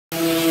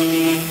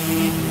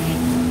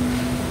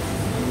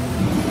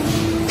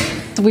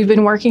So we've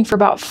been working for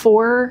about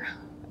 4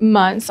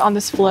 months on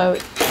this float.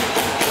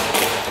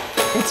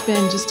 It's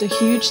been just a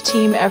huge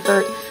team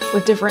effort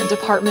with different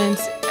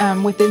departments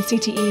within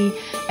CTE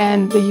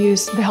and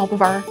the help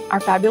of our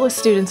fabulous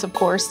students, of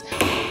course.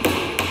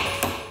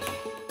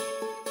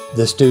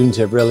 The students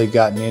have really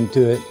gotten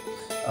into it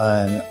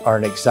and are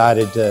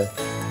excited to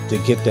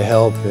get the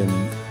help and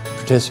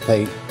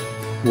participate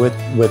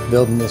with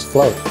building this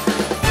float.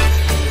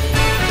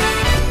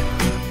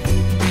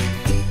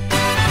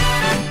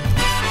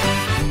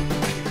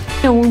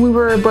 When we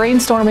were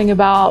brainstorming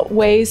about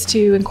ways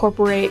to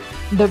incorporate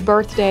the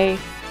birthday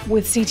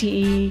with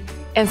CTE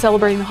and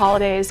celebrating the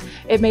holidays,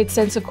 it made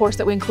sense, of course,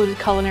 that we included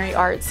Culinary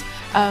Arts.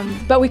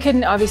 But we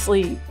couldn't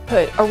obviously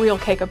put a real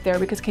cake up there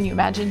because can you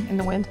imagine in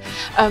the wind?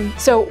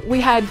 So we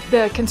had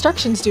the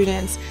construction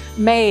students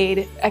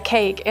made a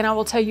cake, and I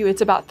will tell you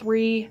it's about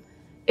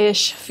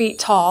 3-ish feet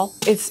tall.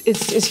 It's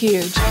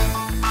huge.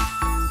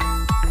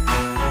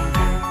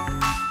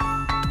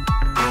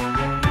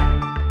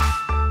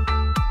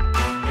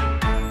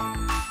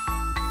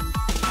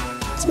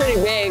 It's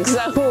pretty big,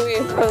 so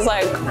it was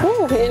like,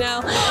 whew, you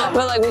know,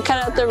 but like we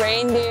cut out the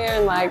reindeer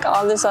and like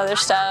all this other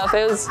stuff.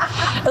 It was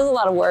a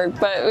lot of work,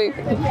 but we're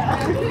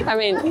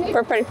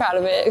pretty proud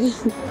of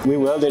it. We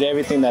welded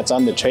everything that's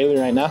on the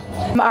trailer right now.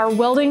 Our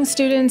welding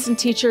students and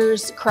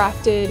teachers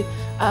crafted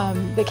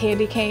the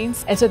candy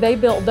canes, and so they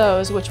built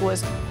those, which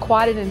was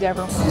quite an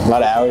endeavor. A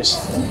lot of hours,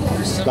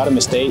 a lot of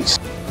mistakes.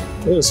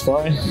 It was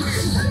fun.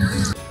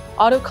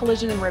 Auto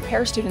collision and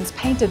repair students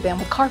painted them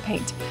with car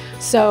paint.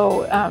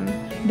 So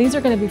these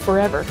are going to be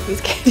forever, these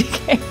candy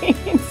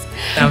canes.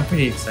 I'm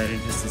pretty excited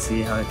just to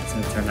see how it's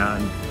going to turn out.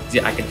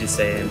 And I could just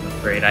say in the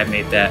parade, I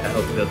made that, I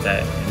hope I built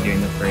that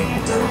during the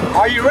parade.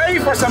 Are you ready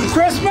for some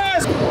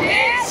Christmas?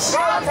 It's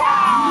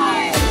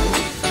showtime!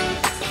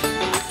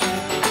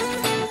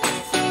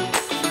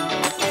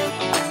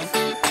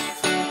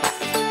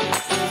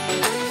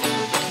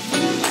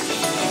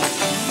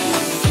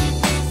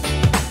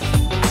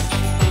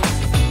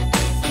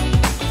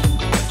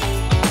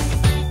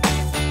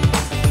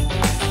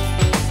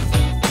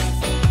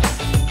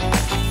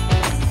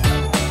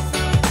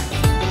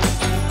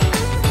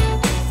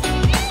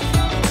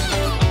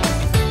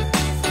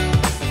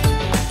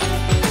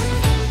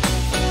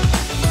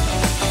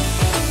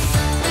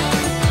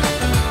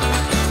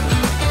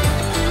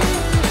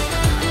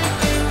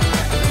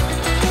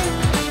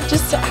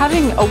 Just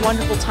having a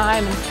wonderful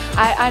time,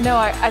 and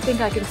I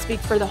think I can speak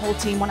for the whole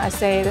team when I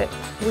say that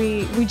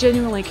we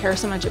genuinely care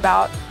so much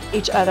about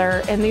each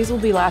other, and these will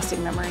be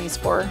lasting memories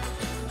for,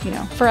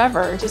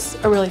 forever.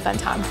 Just a really fun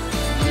time.